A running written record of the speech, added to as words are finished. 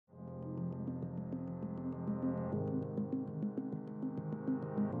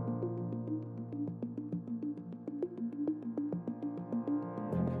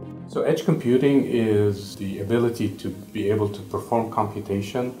So edge computing is the ability to be able to perform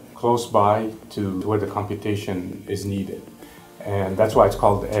computation close by to where the computation is needed. And that's why it's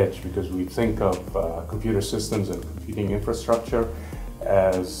called edge, because we think of computer systems and computing infrastructure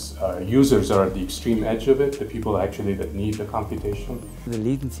as users are at the extreme edge of it, the people actually that need the computation. The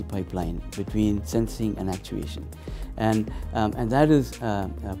latency pipeline between sensing and actuation. And that is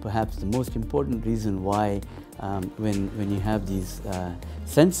perhaps the most important reason why when you have these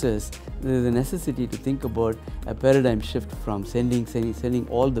sensors, there's a necessity to think about a paradigm shift from sending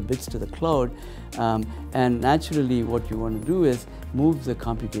all the bits to the cloud. And naturally what you want to do is move the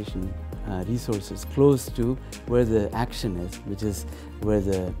computation resources close to where the action is, which is where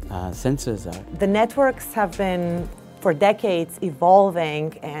the sensors are. The networks have been, for decades,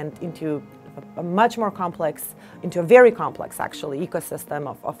 evolving and into a much more complex, into a very complex, actually, ecosystem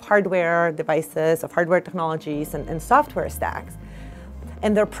of hardware devices, of hardware technologies and software stacks.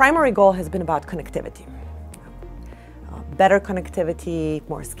 And their primary goal has been about connectivity. Better connectivity,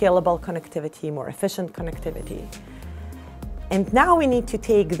 more scalable connectivity, more efficient connectivity. And now we need to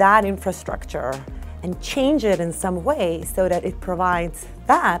take that infrastructure and change it in some way so that it provides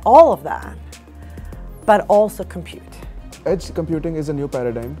that, all of that, but also compute. Edge computing is a new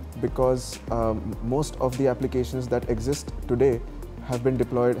paradigm because most of the applications that exist today have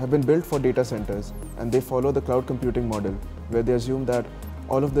been built for data centers, and they follow the cloud computing model, where they assume that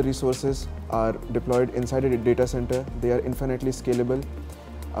all of the resources are deployed inside a data center. They are infinitely scalable,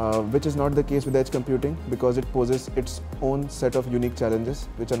 which is not the case with edge computing because it poses its own set of unique challenges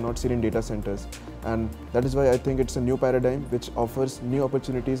which are not seen in data centers. And that is why I think it's a new paradigm which offers new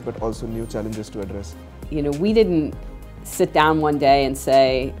opportunities but also new challenges to address. You know, we didn't sit down one day and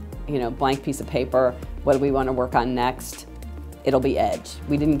say, you know, blank piece of paper, what do we want to work on next? It'll be edge.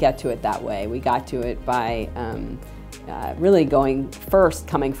 We didn't get to it that way. We got to it by really coming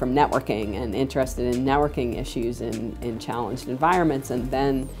from networking and interested in networking issues in challenged environments, and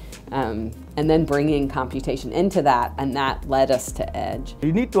then bringing computation into that, and that led us to edge.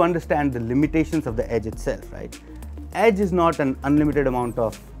 You need to understand the limitations of the edge itself, right? Edge is not an unlimited amount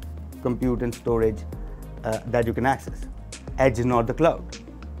of compute and storage that you can access. Edge is not the cloud.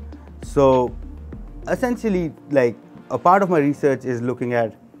 So essentially, like, a part of my research is looking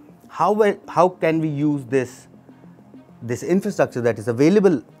at how can we use this infrastructure that is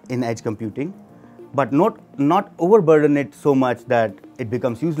available in edge computing, but not overburden it so much that it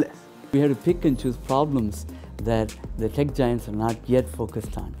becomes useless. We had to pick and choose problems that the tech giants are not yet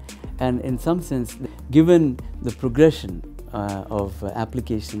focused on. And in some sense, given the progression of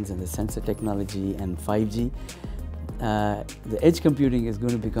applications and the sensor technology and 5G, the edge computing is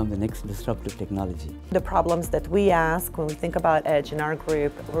going to become the next disruptive technology. The problems that we ask when we think about edge in our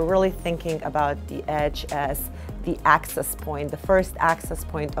group, we're really thinking about the edge as the access point, the first access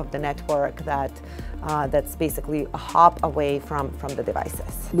point of the network that's basically a hop away from the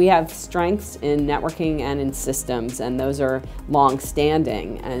devices. We have strengths in networking and in systems, and those are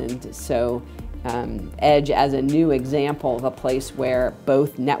long-standing, and so edge as a new example of a place where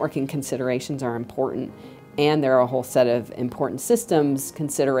both networking considerations are important and there are a whole set of important systems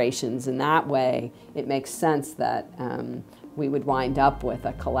considerations. In that way, it makes sense that we would wind up with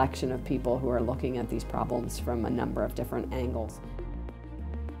a collection of people who are looking at these problems from a number of different angles.